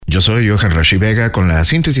Yo soy Johan Vega con la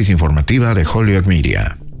síntesis informativa de Holyoke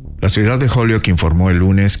Media. La ciudad de Holyoke informó el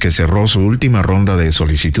lunes que cerró su última ronda de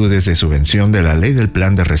solicitudes de subvención de la ley del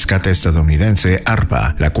plan de rescate estadounidense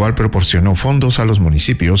ARPA, la cual proporcionó fondos a los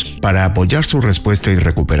municipios para apoyar su respuesta y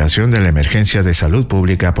recuperación de la emergencia de salud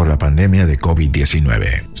pública por la pandemia de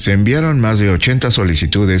COVID-19. Se enviaron más de 80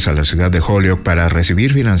 solicitudes a la ciudad de Holyoke para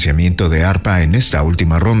recibir financiamiento de ARPA en esta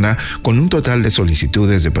última ronda, con un total de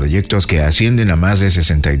solicitudes de proyectos que ascienden a más de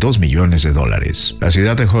 $62 millones. La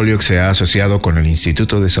ciudad de Holyoke se ha asociado con el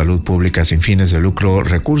Instituto de Salud Pública sin fines de lucro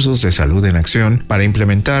Recursos de Salud en Acción para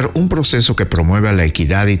implementar un proceso que promueva la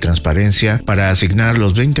equidad y transparencia para asignar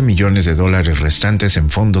los $20 millones restantes en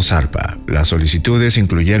fondos ARPA. Las solicitudes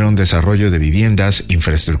incluyeron desarrollo de viviendas,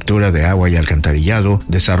 infraestructura de agua y alcantarillado,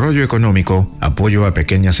 desarrollo económico, apoyo a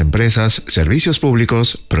pequeñas empresas, servicios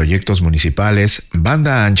públicos, proyectos municipales,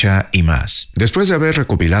 banda ancha y más. Después de haber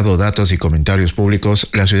recopilado datos y comentarios públicos,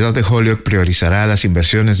 la ciudad de Holyoke priorizará las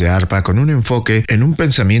inversiones de ARPA con un enfoque en un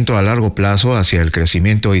pensamiento a largo plazo hacia el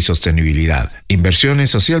crecimiento y sostenibilidad. Inversiones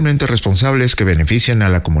socialmente responsables que benefician a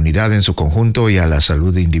la comunidad en su conjunto y a la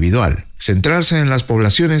salud individual. Centrarse en las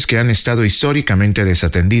poblaciones que han estado históricamente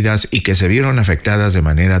desatendidas y que se vieron afectadas de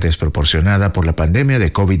manera desproporcionada por la pandemia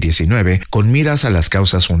de COVID-19 con miras a las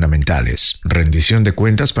causas fundamentales. Rendición de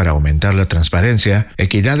cuentas para aumentar la transparencia,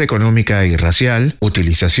 equidad económica y racial,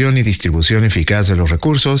 utilización y distribución eficaz de los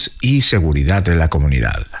recursos y seguridad de la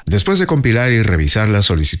comunidad. Después de compilar y revisar las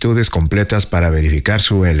solicitudes completas para verificar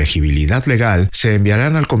su elegibilidad legal, se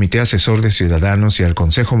enviarán al Comité Asesor de Ciudadanos y al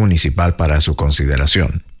Concejo Municipal para su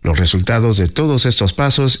consideración. Los resultados de todos estos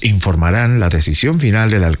pasos informarán la decisión final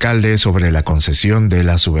del alcalde sobre la concesión de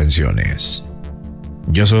las subvenciones.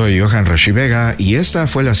 Yo soy Johan Vega y esta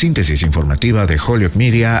fue la síntesis informativa de Holyoke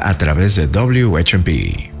Media a través de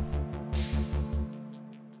WHMP.